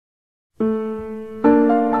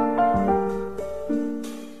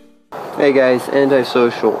Hey guys,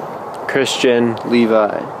 Antisocial, Christian,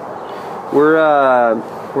 Levi.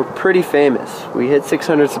 We're pretty famous. We hit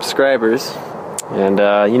 600 subscribers. And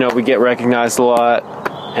you know, we get recognized a lot,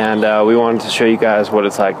 and we wanted to show you guys what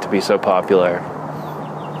it's like to be so popular.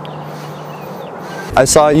 I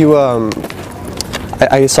saw you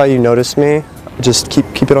I saw you notice me. Just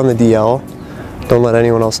keep it on the DL. Don't let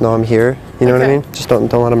anyone else know I'm here. You know what I mean? Just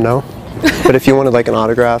don't let them know. But if you wanted like an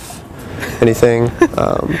autograph, anything,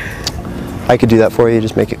 I could do that for you.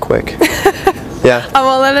 Just make it quick. Yeah. I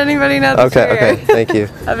won't let anybody know. Okay. Thank you.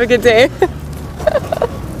 Have a good day.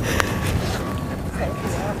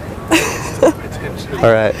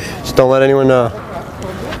 All right. Just don't let anyone know.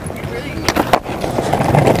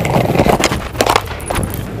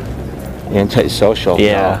 Antisocial.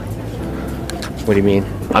 Yeah. What do you mean?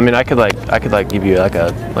 I mean, I could give you like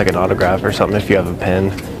an autograph or something if you have a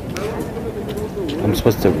pen. I'm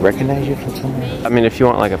supposed to recognize you from somewhere? I mean, if you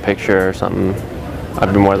want like a picture or something,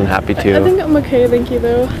 I'd be more than happy to. I think I'm okay, thank you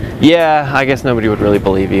though. Yeah, I guess nobody would really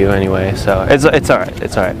believe you anyway, so it's all right.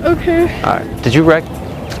 It's all right. Okay. All right. Did you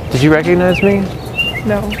recognize me?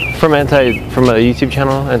 No. From a YouTube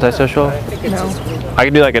channel, Antisocial? No. I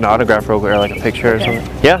could do like an autograph real quick or like a picture or something.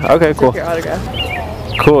 Yeah. Okay. Cool. Your autograph.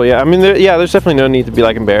 Cool. Yeah. I mean, there's definitely no need to be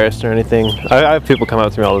like embarrassed or anything. I have people come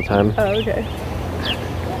up to me all the time. Oh, okay.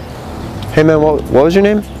 Hey man, what was your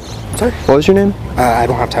name? Sorry? What was your name? I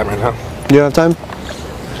don't have time right now. You don't have time?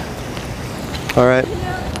 All right.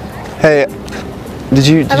 Hey, I'm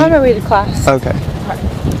on my way to class. Okay.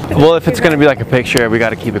 Well, if it's gonna be like a picture, we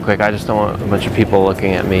got to keep it quick. I just don't want a bunch of people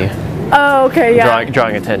looking at me. Oh, okay, yeah.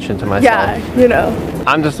 Drawing attention to myself. Yeah, you know.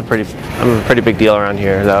 I'm a pretty big deal around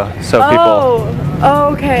here, though. So people.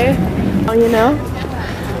 Oh, okay. Oh, you know.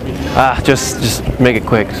 Just make it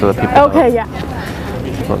quick so that people. Okay, know. yeah.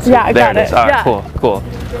 Let's see. Yeah, I there got it is. it. All right, Yeah. cool.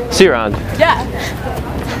 See you around. Yeah.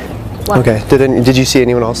 Okay. Did you see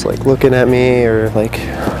anyone else like looking at me or like,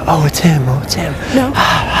 oh it's him, No.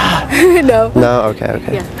 No. No. Okay.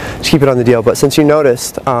 Yeah. Just keep it on the DL. But since you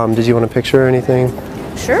noticed, did you want a picture or anything?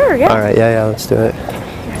 Sure. Yeah. All right. Yeah. Let's do it.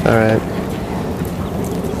 All right.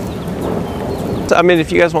 I mean, if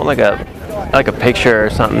you guys want like a picture or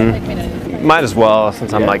something, might as well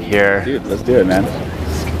since I'm like here. Dude, let's do it, man.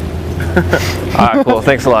 All right, cool.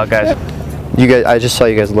 Thanks a lot, guys. You guys, I just saw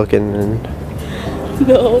you guys looking, and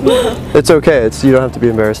No. it's okay. You don't have to be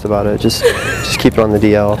embarrassed about it. Just keep it on the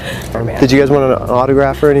DL. Did you guys want an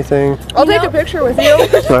autograph or anything? I'll take a picture with you.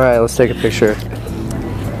 All right. Let's take a picture.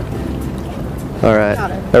 All right.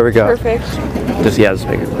 There we go. Perfect. Just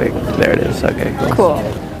make it quick. There it is. Okay, cool. Cool.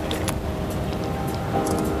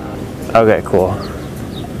 Okay, cool.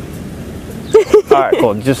 All right,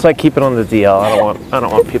 cool. Just like keep it on the DL. I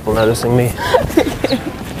don't want people noticing me.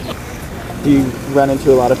 Do you run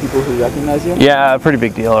into a lot of people who recognize you? Yeah, pretty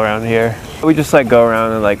big deal around here. We just like go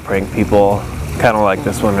around and like prank people, kind of like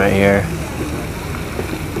this one right here.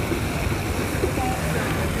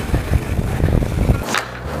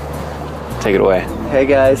 Take it away. Hey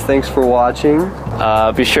guys, thanks for watching.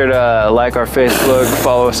 Be sure to like our Facebook,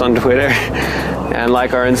 follow us on Twitter, and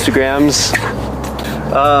like our Instagrams.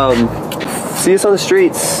 See us on the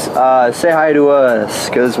streets. Say hi to us,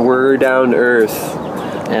 because we're down to earth.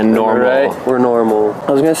 And normal. Right? We're normal.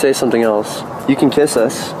 I was going to say something else. You can kiss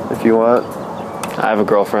us if you want. I have a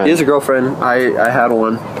girlfriend. He has a girlfriend. I had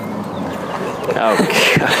one. Oh,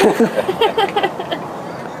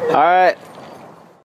 God. All right.